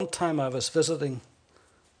One time I was visiting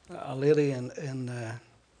a lady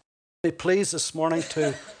be pleased this morning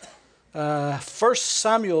to 1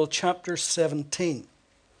 Samuel chapter 17.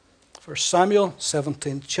 1 Samuel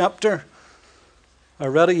 17 chapter.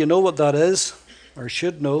 Already you know what that is, or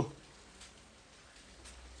should know.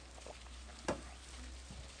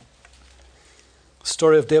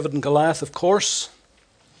 Story of David and Goliath, of course.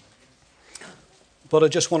 But I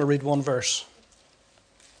just want to read one verse.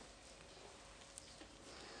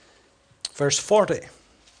 Verse 40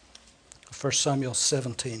 of 1 Samuel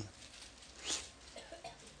 17.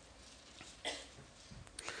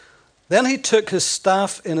 Then he took his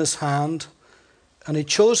staff in his hand, and he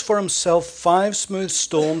chose for himself 5 smooth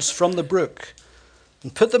stones from the brook,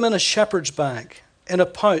 and put them in a shepherd's bag, in a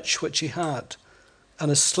pouch which he had, and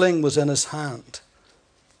his sling was in his hand.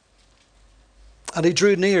 And he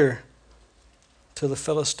drew near to the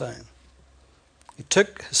Philistine. He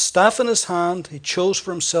took his staff in his hand, he chose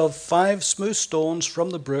for himself 5 smooth stones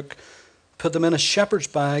from the brook, put them in a shepherd's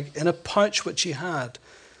bag, in a pouch which he had,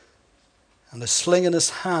 and a sling in his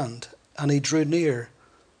hand, and he drew near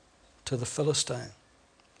to the Philistine.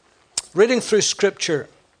 Reading through Scripture,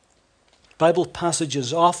 Bible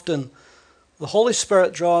passages, often the Holy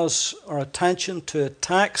Spirit draws our attention to a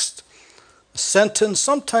text, a sentence,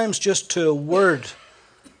 sometimes just to a word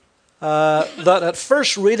that at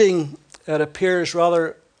first reading it appears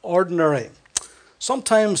rather ordinary.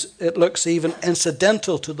 Sometimes it looks even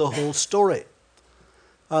incidental to the whole story.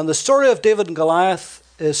 And the story of David and Goliath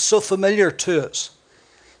is so familiar to us.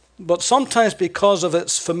 But sometimes because of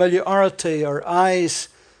its familiarity, our eyes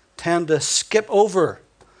tend to skip over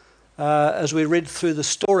as we read through the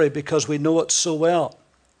story because we know it so well.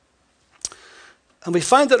 And we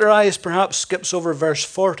find that our eyes perhaps skips over verse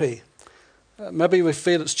 40. Maybe we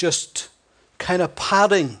feel it's just kind of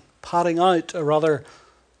padding out a rather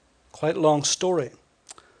quite long story.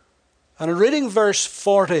 And in reading verse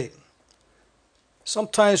 40,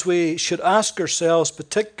 sometimes we should ask ourselves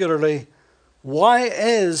particularly, why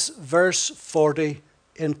is verse 40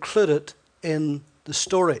 included in the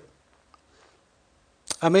story?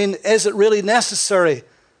 I mean, is it really necessary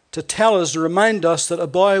to tell us, to remind us that a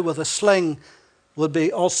boy with a sling would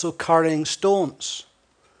be also carrying stones?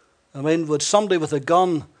 I mean, would somebody with a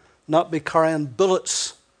gun not be carrying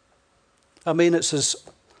bullets? I mean, it's as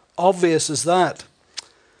obvious as that.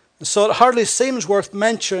 And so it hardly seems worth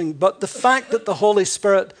mentioning, but the fact that the Holy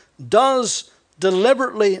Spirit does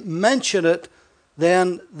deliberately mention it,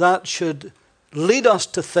 then that should lead us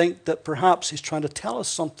to think that perhaps he's trying to tell us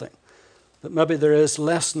something, that maybe there is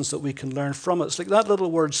lessons that we can learn from it. It's like that little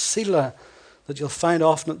word Selah that you'll find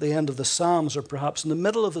often at the end of the Psalms, or perhaps in the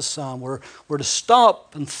middle of the Psalm, where we're to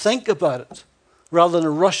stop and think about it, rather than to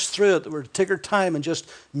rush through it, that we're to take our time and just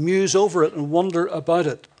muse over it and wonder about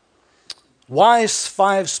it. Why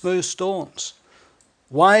 5 smooth stones?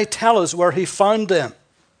 Why tell us where he found them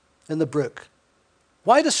in the brook?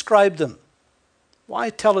 Why describe them? Why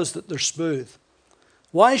tell us that they're smooth?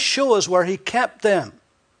 Why show us where he kept them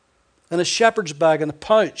in a shepherd's bag, in a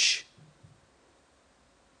pouch?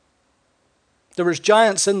 There was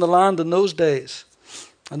giants in the land in those days,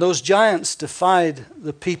 and those giants defied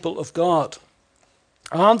the people of God.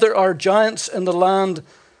 And there are giants in the land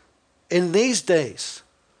in these days,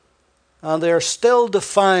 and they are still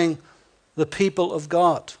defying the people of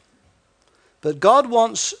God. But God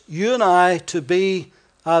wants you and I to be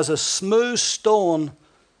as a smooth stone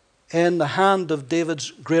in the hand of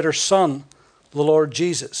David's greater son, the Lord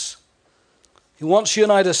Jesus. He wants you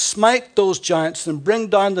and I to smite those giants and bring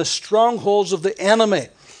down the strongholds of the enemy,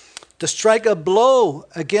 to strike a blow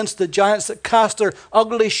against the giants that cast their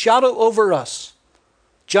ugly shadow over us.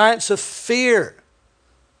 Giants of fear,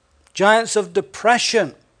 giants of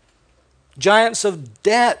depression, giants of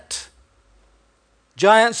debt,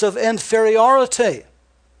 giants of inferiority,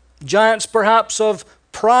 giants perhaps of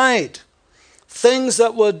pride, things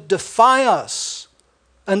that would defy us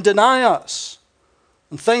and deny us,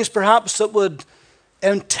 and things perhaps that would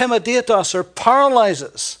intimidate us or paralyze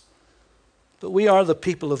us. But we are the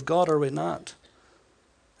people of God, are we not?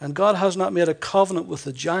 And God has not made a covenant with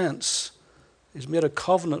the giants. He's made a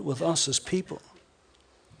covenant with us as people.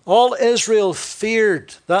 All Israel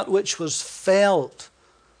feared that which was felled,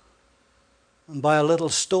 and by a little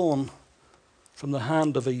stone from the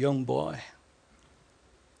hand of a young boy.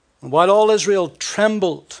 And while all Israel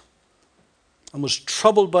trembled and was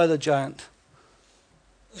troubled by the giant,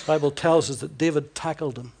 the Bible tells us that David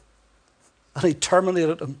tackled him and he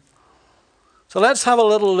terminated him. So let's have a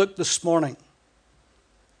little look this morning,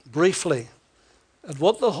 briefly, at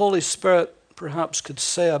what the Holy Spirit perhaps could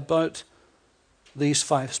say about these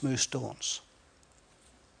 5 smooth stones.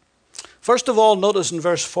 First of all, notice in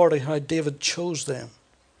verse 40 how David chose them.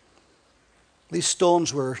 These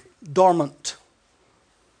stones were dormant.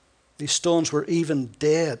 These stones were even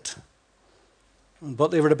dead.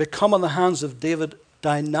 But they were to become in the hands of David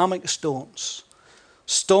dynamic stones.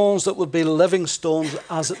 Stones that would be living stones,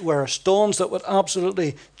 as it were. Stones that would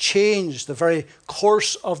absolutely change the very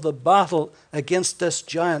course of the battle against this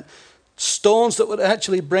giant. Stones that would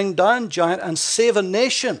actually bring down giant and save a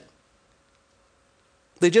nation.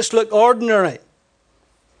 They just look ordinary.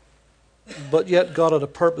 But yet God had a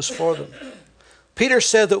purpose for them. Peter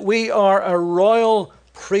said that we are a royal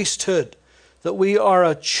priesthood. That we are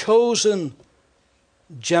a chosen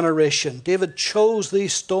generation. David chose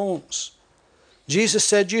these stones. Jesus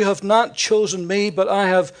said, you have not chosen me, but I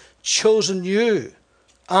have chosen you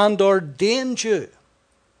and ordained you.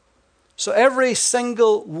 So every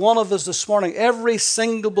single one of us this morning, every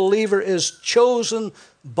single believer is chosen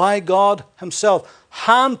by God himself,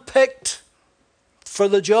 handpicked for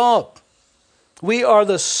the job. We are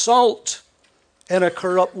the salt in a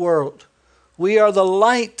corrupt world. We are the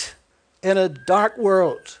light in a dark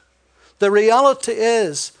world. The reality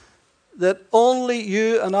is that only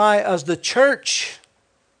you and I as the church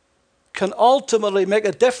can ultimately make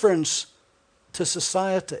a difference to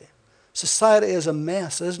society. Society is a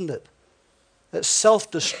mess, isn't it? It's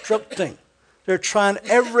self-destructing. They're trying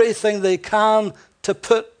everything they can to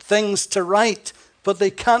put things to right, but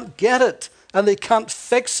they can't get it, and they can't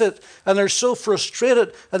fix it, and they're so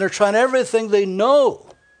frustrated, and they're trying everything they know,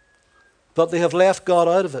 but they have left God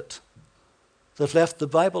out of it. They've left the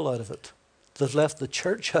Bible out of it. They've left the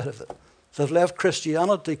church out of it. They've left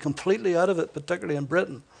Christianity completely out of it, particularly in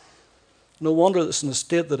Britain. No wonder it's in the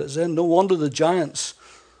state that it's in. No wonder the giants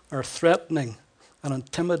are threatening and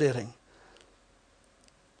intimidating.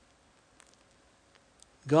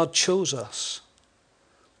 God chose us.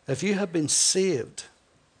 If you have been saved,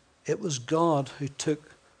 it was God who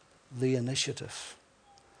took the initiative.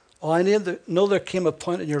 Oh, I know there came a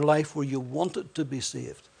point in your life where you wanted to be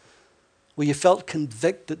saved, where you felt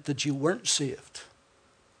convicted that you weren't saved.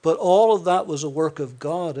 But all of that was a work of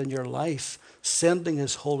God in your life, sending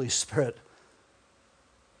his Holy Spirit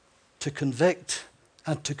to convict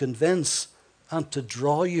and to convince and to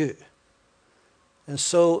draw you. And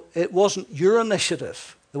so it wasn't your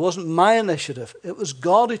initiative. It wasn't my initiative. It was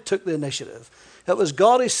God who took the initiative. It was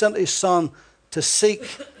God who sent his Son to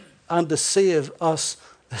seek and to save us,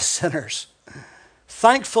 the sinners.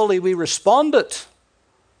 Thankfully, we responded.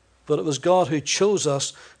 But it was God who chose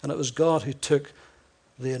us, and it was God who took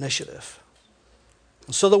the initiative.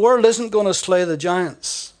 And so the world isn't going to slay the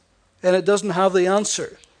giants, and it doesn't have the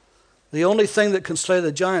answer. The only thing that can slay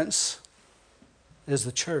the giants is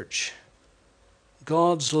the church.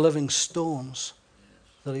 God's living stones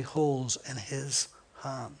that he holds in his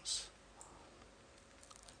hands.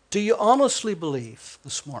 Do you honestly believe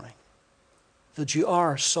this morning that you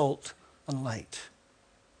are salt and light?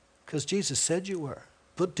 Because Jesus said you were.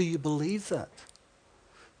 But do you believe that?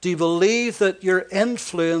 Do you believe that your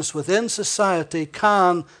influence within society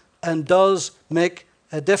can and does make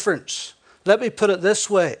a difference? Let me put it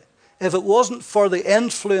this way. If it wasn't for the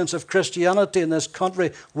influence of Christianity in this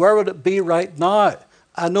country, where would it be right now?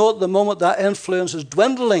 I know at the moment that influence is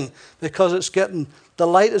dwindling because the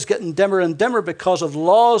light is getting dimmer and dimmer because of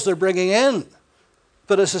laws they're bringing in.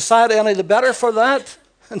 But is society any the better for that?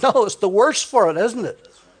 No, it's the worse for it, isn't it?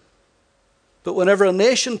 But whenever a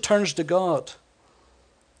nation turns to God,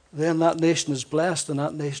 then that nation is blessed and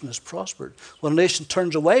that nation is prospered. When a nation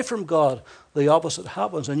turns away from God, the opposite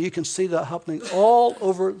happens. And you can see that happening all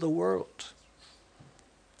over the world.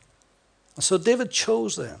 And so David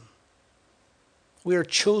chose them. We are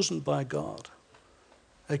chosen by God.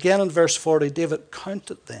 Again in verse 40, David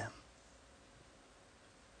counted them.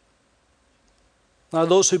 Now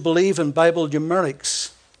those who believe in Bible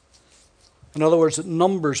numerics, in other words, that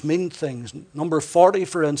numbers mean things. Number 40,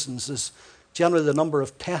 for instance, is generally the number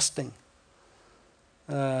of testing.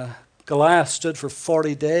 Goliath stood for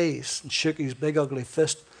 40 days and shook his big ugly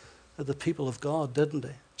fist at the people of God, didn't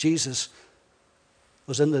he? Jesus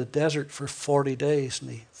was in the desert for 40 days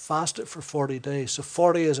and he fasted for 40 days. So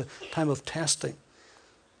 40 is a time of testing.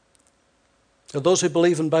 Now, those who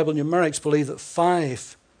believe in Bible numerics believe that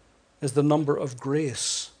 5 is the number of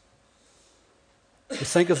grace. You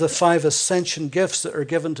think of the 5 ascension gifts that are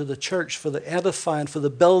given to the church for the edifying, for the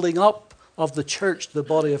building up of the church, the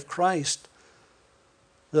body of Christ,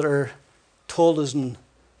 that are told us in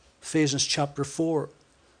Ephesians chapter 4.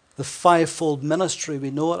 The 5-fold ministry,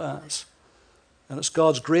 we know it as. And it's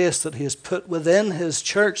God's grace that he has put within his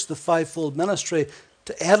church, the 5-fold ministry,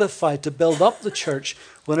 to edify, to build up the church.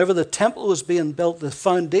 Whenever the temple was being built, the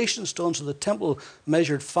foundation stones of the temple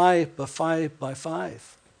measured 5 by 5 by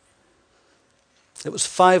 5. It was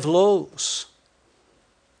 5 loaves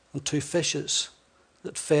and 2 fishes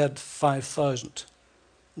that fed 5,000.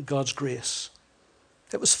 God's grace.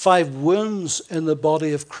 It was 5 wounds in the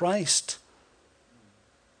body of Christ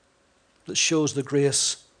that shows the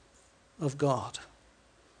grace of God.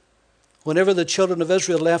 Whenever the children of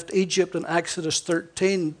Israel left Egypt in Exodus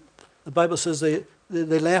 13, the Bible says they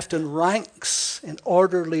left in ranks, in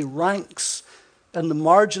orderly ranks. And the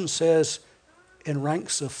margin says, in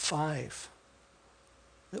ranks of 5.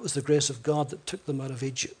 It was the grace of God that took them out of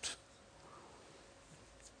Egypt.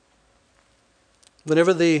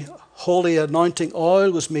 Whenever the holy anointing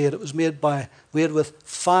oil was made, it was made with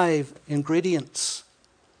 5 ingredients.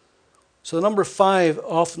 So the number 5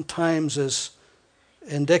 oftentimes is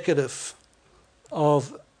indicative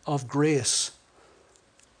of grace.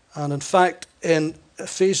 And in fact, in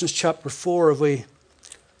Ephesians chapter 4, if we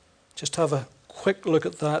just have a quick look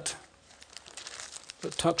at that,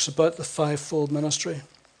 it talks about the 5-fold ministry.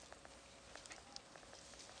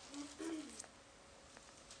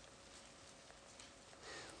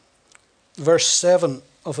 Verse 7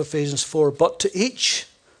 of Ephesians 4, but to each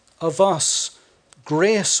of us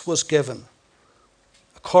grace was given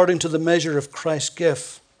according to the measure of Christ's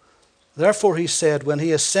gift. Therefore he said, when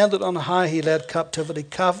he ascended on high, he led captivity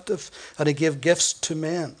captive, and he gave gifts to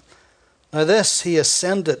men. Now this, he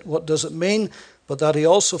ascended, what does it mean? But that he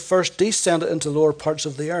also first descended into the lower parts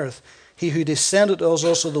of the earth. He who descended was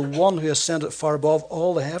also the one who ascended far above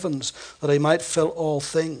all the heavens, that he might fill all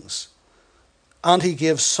things. And he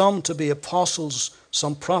gave some to be apostles,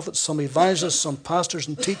 some prophets, some evangelists, some pastors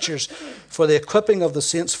and teachers, for the equipping of the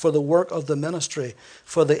saints, for the work of the ministry,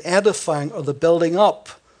 for the edifying or the building up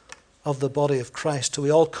of the body of Christ, till we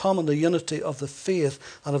all come in the unity of the faith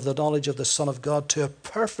and of the knowledge of the Son of God, to a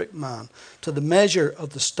perfect man, to the measure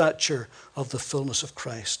of the stature of the fullness of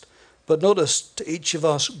Christ. But notice, to each of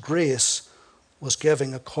us grace was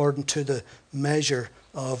given according to the measure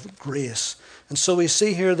of grace. And so we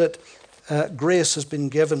see here that grace has been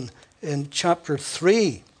given in chapter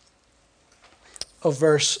 3 of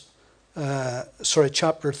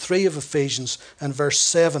chapter 3 of Ephesians and verse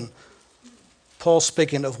 7. Paul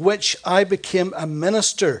speaking, of which I became a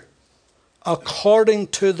minister according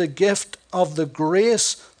to the gift of the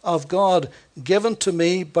grace of God given to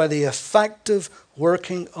me by the effective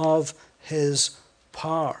working of his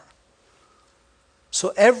power.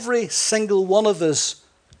 So every single one of us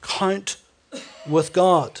count with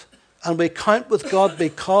God. And we count with God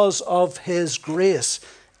because of his grace.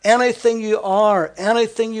 Anything you are,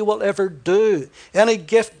 anything you will ever do, any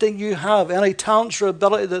gifting you have, any talent or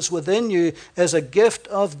ability that's within you is a gift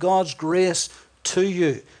of God's grace to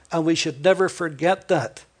you. And we should never forget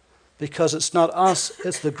that, because it's not us,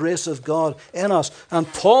 it's the grace of God in us.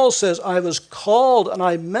 And Paul says, I was called and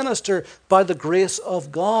I minister by the grace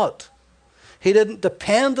of God. He didn't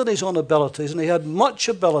depend on his own abilities, and he had much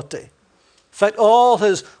ability. In fact, all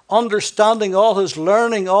his understanding, all his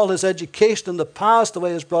learning, all his education in the past, the way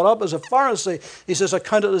he was brought up as a Pharisee, he says, I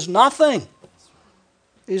count it as nothing.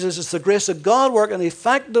 He says, it's the grace of God working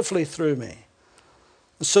effectively through me.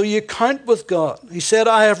 And so you count with God. He said,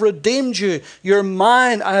 I have redeemed you. You're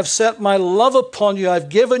mine. I have set my love upon you. I've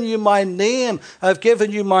given you my name. I've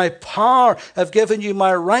given you my power. I've given you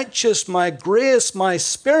my righteousness, my grace, my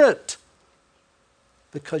spirit.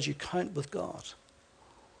 Because you count with God.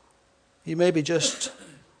 You may be just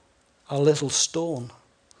a little stone,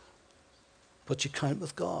 but you count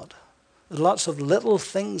with God. There's lots of little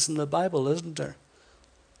things in the Bible, isn't there?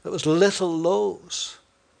 There was little loaves,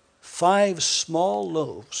 5 small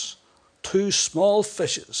loaves, 2 small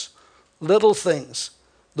fishes, little things.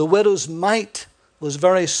 The widow's mite was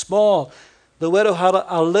very small. The widow had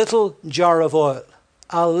a little jar of oil,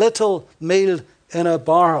 a little meal in a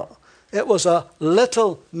barrel. It was a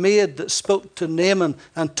little maid that spoke to Naaman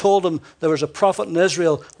and told him there was a prophet in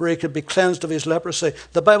Israel where he could be cleansed of his leprosy.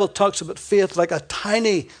 The Bible talks about faith like a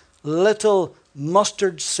tiny little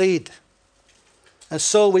mustard seed. And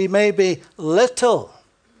so we may be little.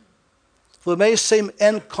 We may seem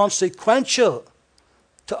inconsequential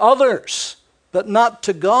to others, but not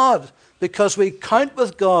to God, because we count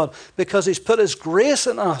with God, because he's put his grace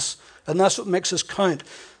in us, and that's what makes us count.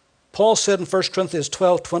 Paul said in 1 Corinthians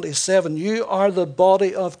 12:27, you are the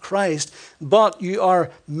body of Christ, but you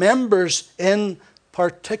are members in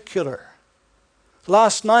particular.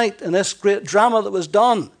 Last night, in this great drama that was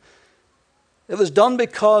done, it was done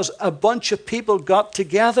because a bunch of people got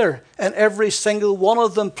together and every single one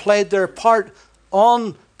of them played their part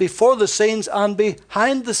on before the scenes and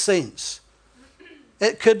behind the scenes.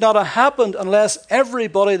 It could not have happened unless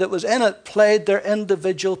everybody that was in it played their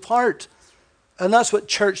individual part. And that's what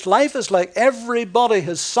church life is like. Everybody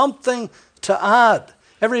has something to add.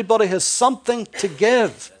 Everybody has something to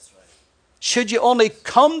give. Should you only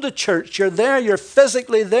come to church, you're there, you're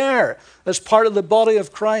physically there as part of the body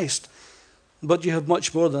of Christ. But you have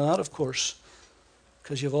much more than that, of course,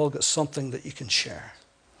 because you've all got something that you can share.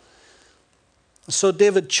 So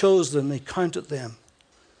David chose them, he counted them.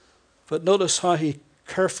 But notice how he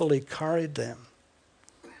carefully carried them.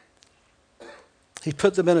 He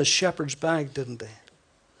put them in his shepherd's bag, didn't he?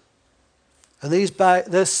 And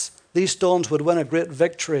these stones would win a great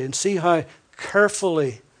victory. And see how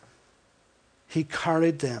carefully he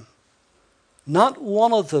carried them. Not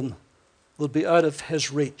one of them would be out of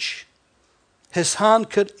his reach. His hand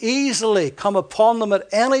could easily come upon them at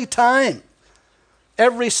any time.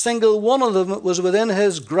 Every single one of them was within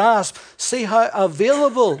his grasp. See how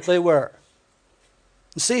available they were.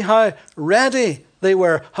 See how ready they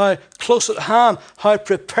were, how close at hand, how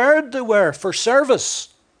prepared they were for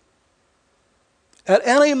service. At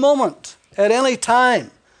any moment, at any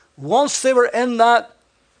time, once they were in that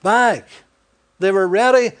bag, they were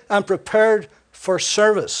ready and prepared for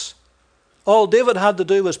service. All David had to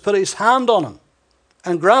do was put his hand on them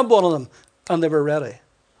and grab one of them, and they were ready.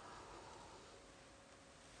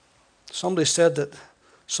 Somebody said that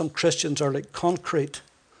some Christians are like concrete.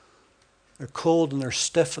 They're cold and they're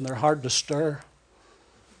stiff and they're hard to stir.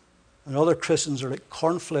 And other Christians are like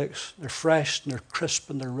cornflakes. They're fresh and they're crisp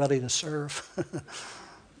and they're ready to serve.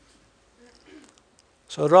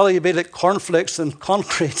 So I'd rather you be like cornflakes than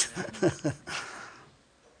concrete.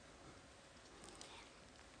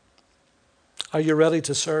 Are you ready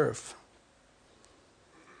to serve?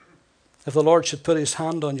 If the Lord should put his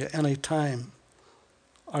hand on you any time,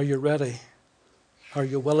 are you ready? Are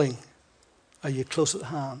you willing? Are you close at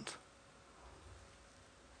hand?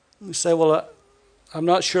 You say, well, I'm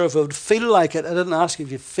not sure if I would feel like it. I didn't ask you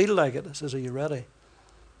if you feel like it. I says, are you ready?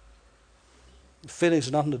 Feelings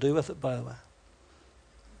have nothing to do with it, by the way.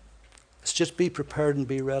 It's just be prepared and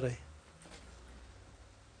be ready.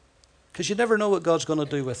 Because you never know what God's going to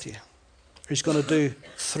do with you. Or he's going to do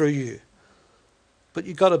through you. But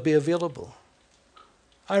you've got to be available.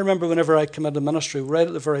 I remember whenever I came into ministry, right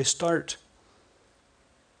at the very start,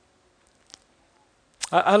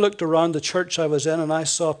 I looked around the church I was in and I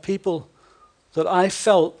saw people that I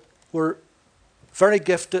felt were very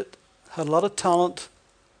gifted, had a lot of talent,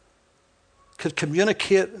 could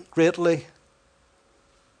communicate greatly.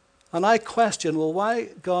 And I questioned, well, why,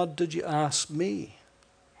 God, did you ask me?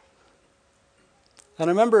 And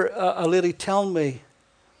I remember a lady telling me,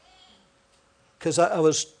 because I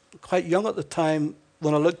was quite young at the time,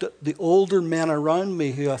 when I looked at the older men around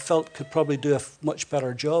me who I felt could probably do a much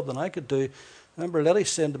better job than I could do, I remember Lily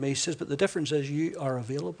saying to me, he says, but the difference is you are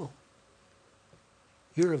available.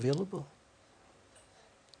 You're available.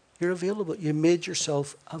 You're available. You made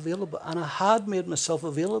yourself available. And I had made myself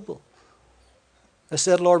available. I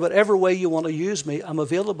said, Lord, whatever way you want to use me, I'm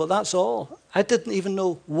available. That's all. I didn't even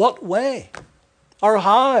know what way or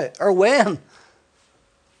how or when.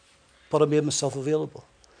 But I made myself available.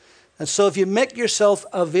 And so if you make yourself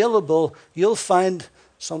available, you'll find,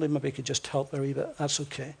 somebody maybe could just help there a wee bit. That's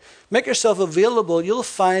okay. Make yourself available. You'll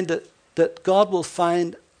find that God will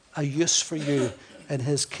find a use for you in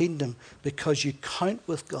his kingdom because you count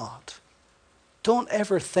with God. Don't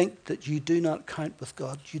ever think that you do not count with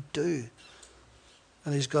God. You do.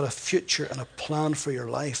 And he's got a future and a plan for your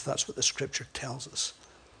life. That's what the scripture tells us.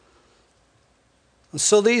 And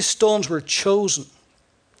so these stones were chosen.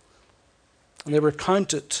 And they were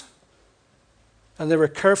counted. And they were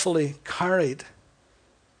carefully carried.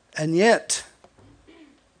 And yet,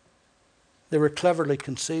 they were cleverly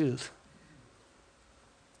concealed.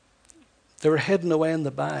 They were hidden away in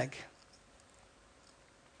the bag.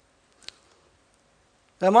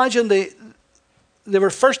 Now imagine they were,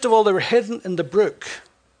 first of all, they were hidden in the brook.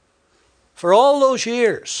 For all those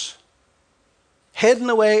years, hidden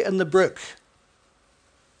away in the brook.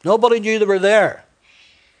 Nobody knew they were there.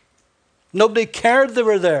 Nobody cared they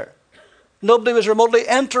were there. Nobody was remotely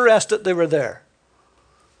interested they were there.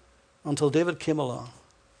 Until David came along.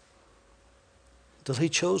 Until he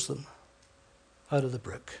chose them out of the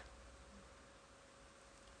brook.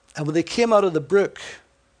 And when they came out of the brook,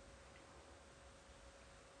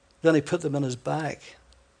 then he put them in his bag.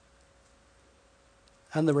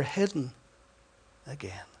 And they were hidden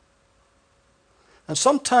again. And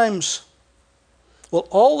sometimes, well,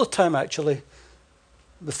 all the time actually,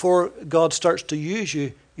 before God starts to use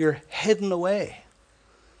you, you're hidden away.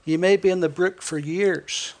 You may be in the brook for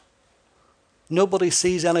years. Nobody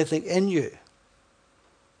sees anything in you.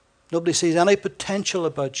 Nobody sees any potential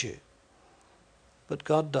about you. But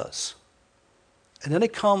God does. And then he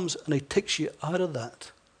comes and he takes you out of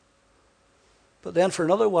that. But then for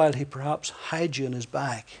another while he perhaps hides you in his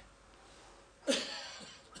bag.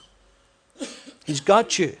 He's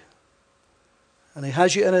got you. And he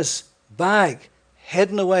has you in his bag,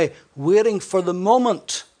 hidden away, waiting for the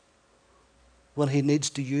moment when he needs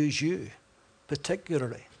to use you,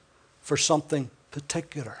 particularly, for something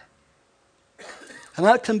particular. And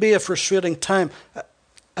that can be a frustrating time.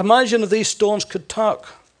 Imagine if these stones could talk.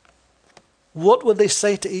 What would they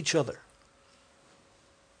say to each other?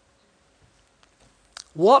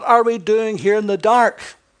 What are we doing here in the dark?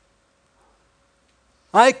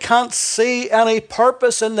 I can't see any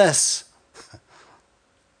purpose in this.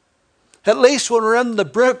 At least when we're in the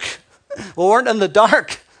brook, we weren't in the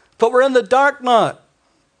dark, but we're in the dark now.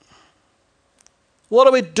 What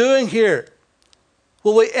are we doing here?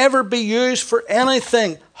 Will we ever be used for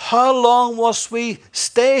anything? How long must we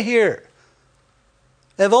stay here?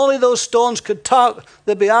 If only those stones could talk,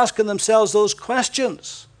 they'd be asking themselves those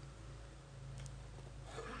questions.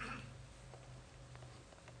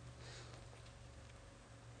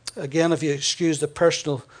 Again, if you excuse the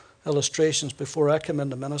personal illustrations before I come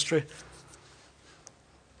into ministry,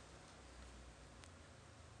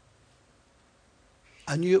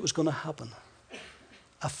 I knew it was going to happen.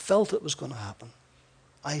 I felt it was going to happen.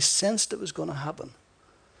 I sensed it was going to happen.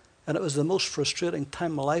 And it was the most frustrating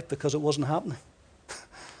time of my life because it wasn't happening.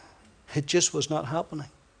 It just was not happening.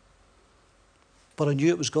 But I knew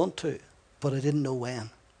it was going to, but I didn't know when.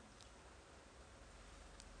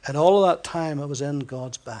 And all of that time I was in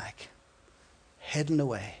God's bag, hidden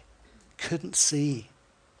away, couldn't see,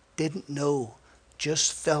 didn't know,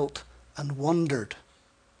 just felt and wondered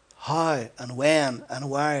how and when and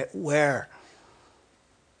where.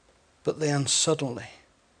 But then suddenly,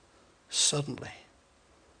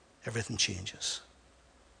 everything changes.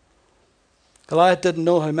 Goliath didn't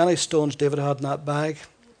know how many stones David had in that bag.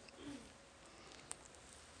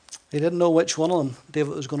 He didn't know which one of them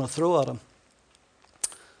David was going to throw at him.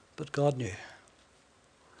 But God knew.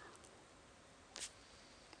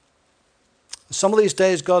 Some of these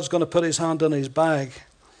days God's going to put his hand in his bag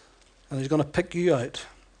and he's going to pick you out.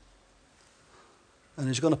 And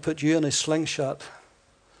he's going to put you in his slingshot.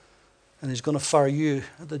 And he's going to fire you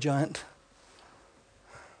at the giant.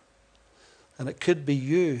 And it could be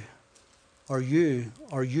you, or you,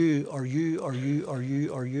 or you, or you, or you, or you,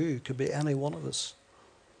 or you. It could be any one of us.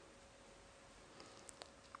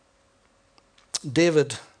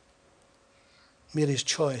 David made his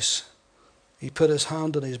choice. He put his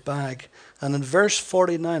hand in his bag. And in verse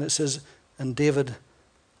 49 it says, and David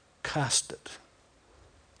cast it.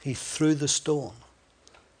 He threw the stone.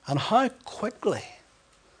 And how quickly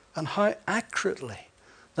and how accurately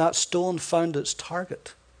that stone found its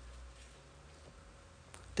target.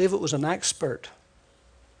 David was an expert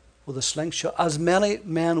with a slingshot, as many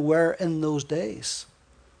men were in those days.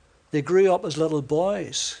 They grew up as little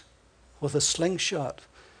boys with a slingshot.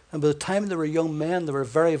 And by the time they were young men, they were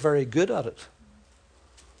very, very good at it.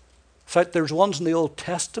 In fact, there's ones in the Old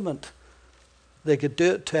Testament, they could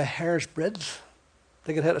do it to a hair's breadth.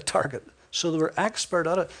 They could hit a target. So they were expert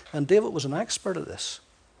at it. And David was an expert at this.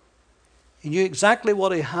 He knew exactly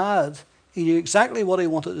what he had. He knew exactly what he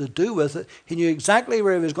wanted to do with it. He knew exactly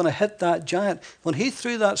where he was going to hit that giant. When he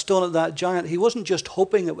threw that stone at that giant, he wasn't just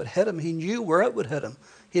hoping it would hit him. He knew where it would hit him.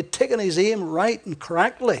 He had taken his aim right and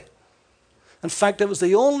correctly. In fact, it was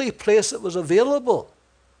the only place that was available,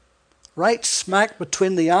 right smack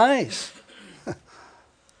between the eyes.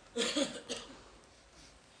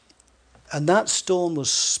 And that stone was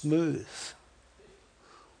smooth.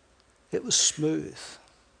 It was smooth.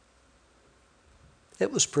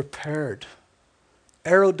 It was prepared,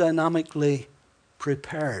 aerodynamically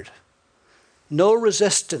prepared. No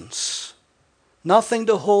resistance, nothing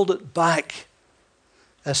to hold it back.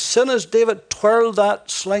 As soon as David twirled that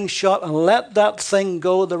slingshot and let that thing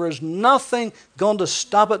go, there was nothing going to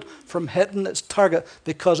stop it from hitting its target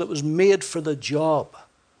because it was made for the job.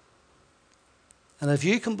 And if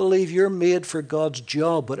you can believe you're made for God's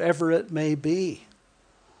job, whatever it may be,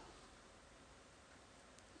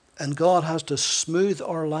 and God has to smooth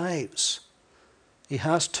our lives, He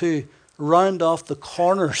has to round off the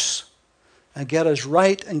corners and get us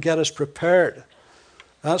right and get us prepared.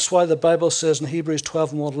 That's why the Bible says in Hebrews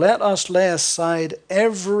 12:1, let us lay aside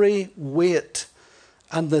every weight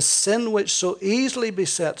and the sin which so easily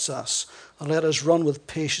besets us, and let us run with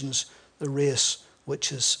patience the race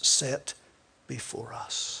which is set before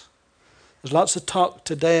us. There's lots of talk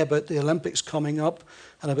today about the Olympics coming up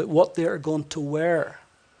and about what they are going to wear.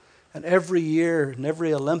 And every year in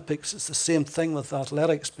every Olympics, it's the same thing with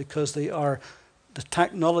athletics, because the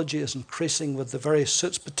technology is increasing with the various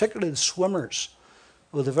suits, particularly the swimmers,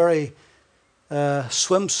 with the very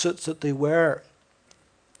swimsuits that they wear,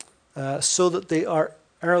 so that they are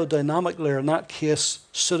aerodynamically, or in that case,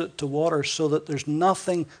 suited to water, so that there's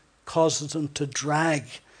nothing causes them to drag.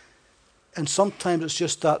 And sometimes it's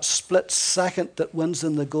just that split second that wins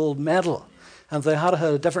them the gold medal. And if they had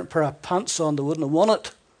a different pair of pants on, they wouldn't have won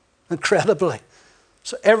it, incredibly.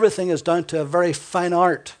 So everything is down to a very fine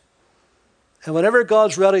art. And whenever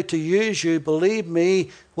God's ready to use you, believe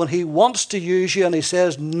me, when he wants to use you and he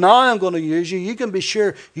says, now I'm going to use you, you can be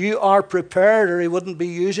sure you are prepared, or he wouldn't be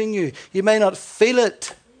using you. You may not feel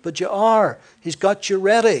it, but you are. He's got you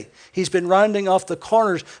ready. He's been rounding off the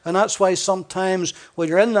corners, and that's why sometimes when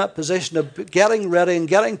you're in that position of getting ready and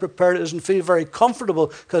getting prepared, it doesn't feel very comfortable,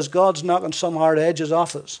 because God's knocking some hard edges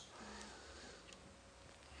off us.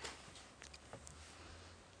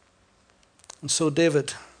 And so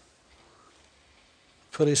David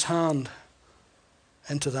put his hand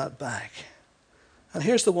into that bag. And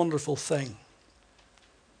here's the wonderful thing.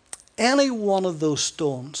 Any one of those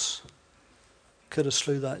stones could have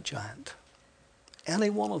slew that giant. Any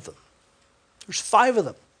one of them. There's 5 of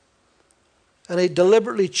them. And he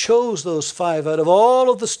deliberately chose those 5 out of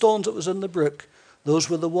all of the stones that was in the brook. Those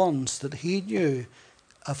were the ones that he knew,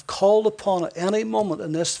 if called upon at any moment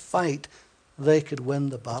in this fight, they could win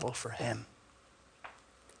the battle for him.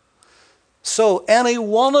 So any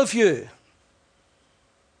one of you,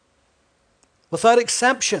 without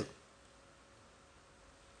exception,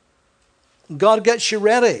 God gets you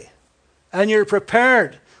ready and you're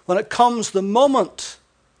prepared. When it comes the moment,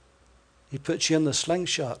 he puts you in the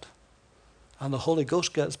slingshot and the Holy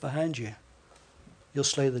Ghost gets behind you. You'll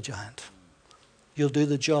slay the giant. You'll do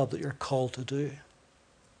the job that you're called to do.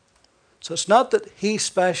 So it's not that he's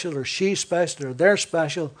special or she's special or they're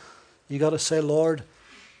special. You got to say, Lord,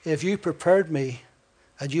 if you prepared me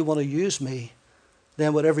and you want to use me,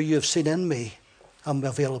 then whatever you have seen in me, I'm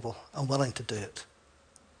available. I'm willing to do it.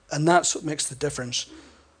 And that's what makes the difference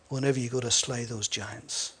whenever you go to slay those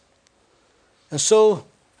giants. And so,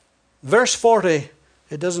 verse 40,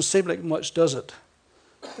 it doesn't seem like much, does it?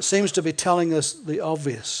 It seems to be telling us the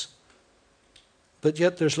obvious. But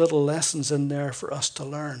yet there's little lessons in there for us to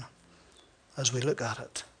learn as we look at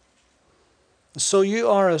it. And so you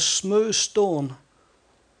are a smooth stone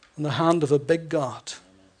in the hand of a big God.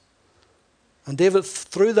 And David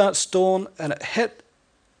threw that stone and it hit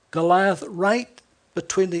Goliath right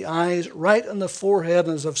between the eyes, right in the forehead.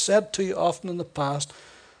 And as I've said to you often in the past,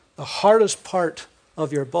 the hardest part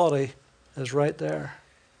of your body is right there.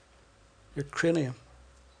 Your cranium.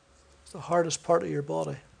 It's the hardest part of your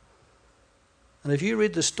body. And if you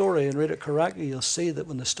read the story and read it correctly, you'll see that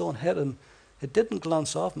when the stone hit him, it didn't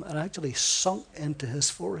glance off him. It actually sunk into his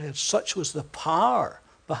forehead. Such was the power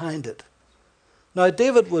behind it. Now,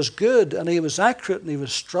 David was good and he was accurate and he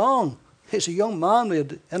was strong. He's a young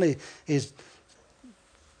man and he's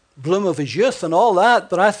bloom of his youth and all that,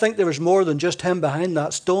 but I think there was more than just him behind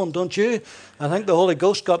that stone, don't you? I think the Holy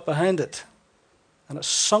Ghost got behind it. And it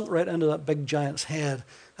sunk right into that big giant's head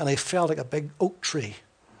and he fell like a big oak tree.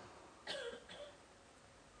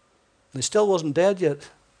 And he still wasn't dead yet.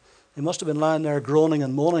 He must have been lying there groaning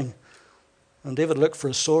and moaning. And David looked for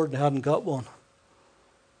his sword and he hadn't got one.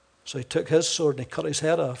 So he took his sword and he cut his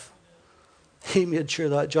head off. He made sure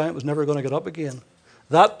that giant was never going to get up again.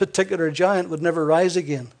 That particular giant would never rise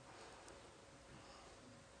again.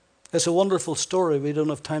 It's a wonderful story. We don't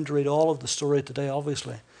have time to read all of the story today,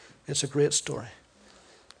 obviously. It's a great story.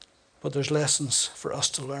 But there's lessons for us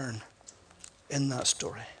to learn in that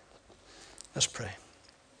story. Let's pray.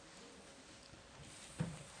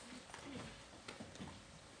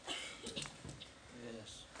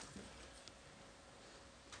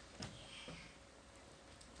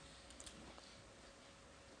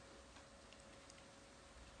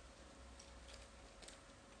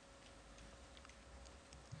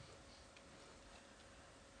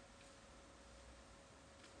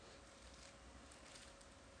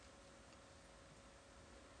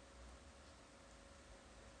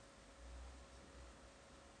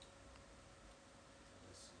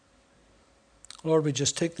 Lord, we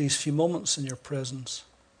just take these few moments in your presence.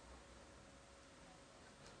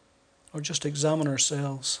 Or just examine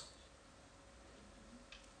ourselves.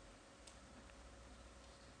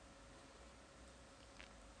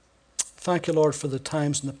 Thank you, Lord, for the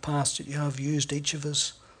times in the past that you have used each of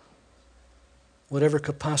us. Whatever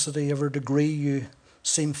capacity, whatever degree you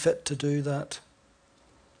seem fit to do that.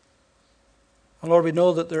 And Lord, we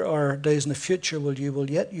know that there are days in the future where you will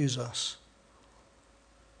yet use us.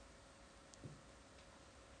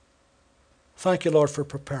 Thank you, Lord, for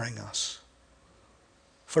preparing us,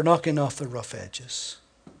 for knocking off the rough edges,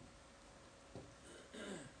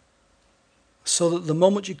 so that the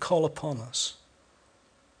moment you call upon us,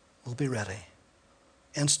 we'll be ready.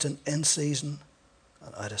 Instant, in season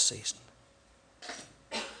and out of season.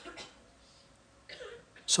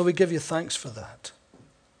 So we give you thanks for that.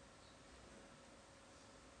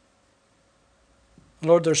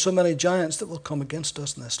 Lord, there are so many giants that will come against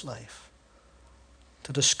us in this life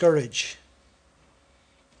to discourage,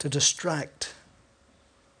 to distract,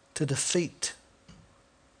 to defeat,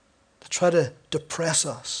 to try to depress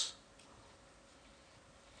us.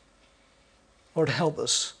 Lord, help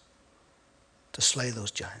us to slay those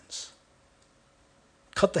giants.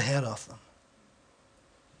 Cut the head off them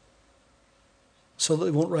so that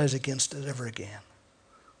they won't rise against it ever again.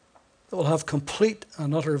 That we'll have complete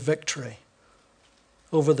and utter victory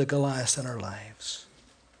over the Goliath in our lives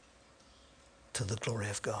to the glory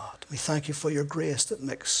of God. We thank you for your grace that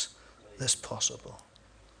makes this possible.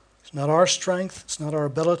 It's not our strength, it's not our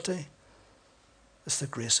ability, it's the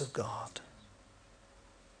grace of God.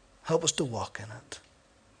 Help us to walk in it.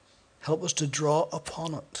 Help us to draw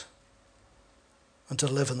upon it and to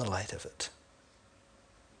live in the light of it.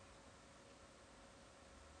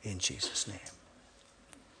 In Jesus' name.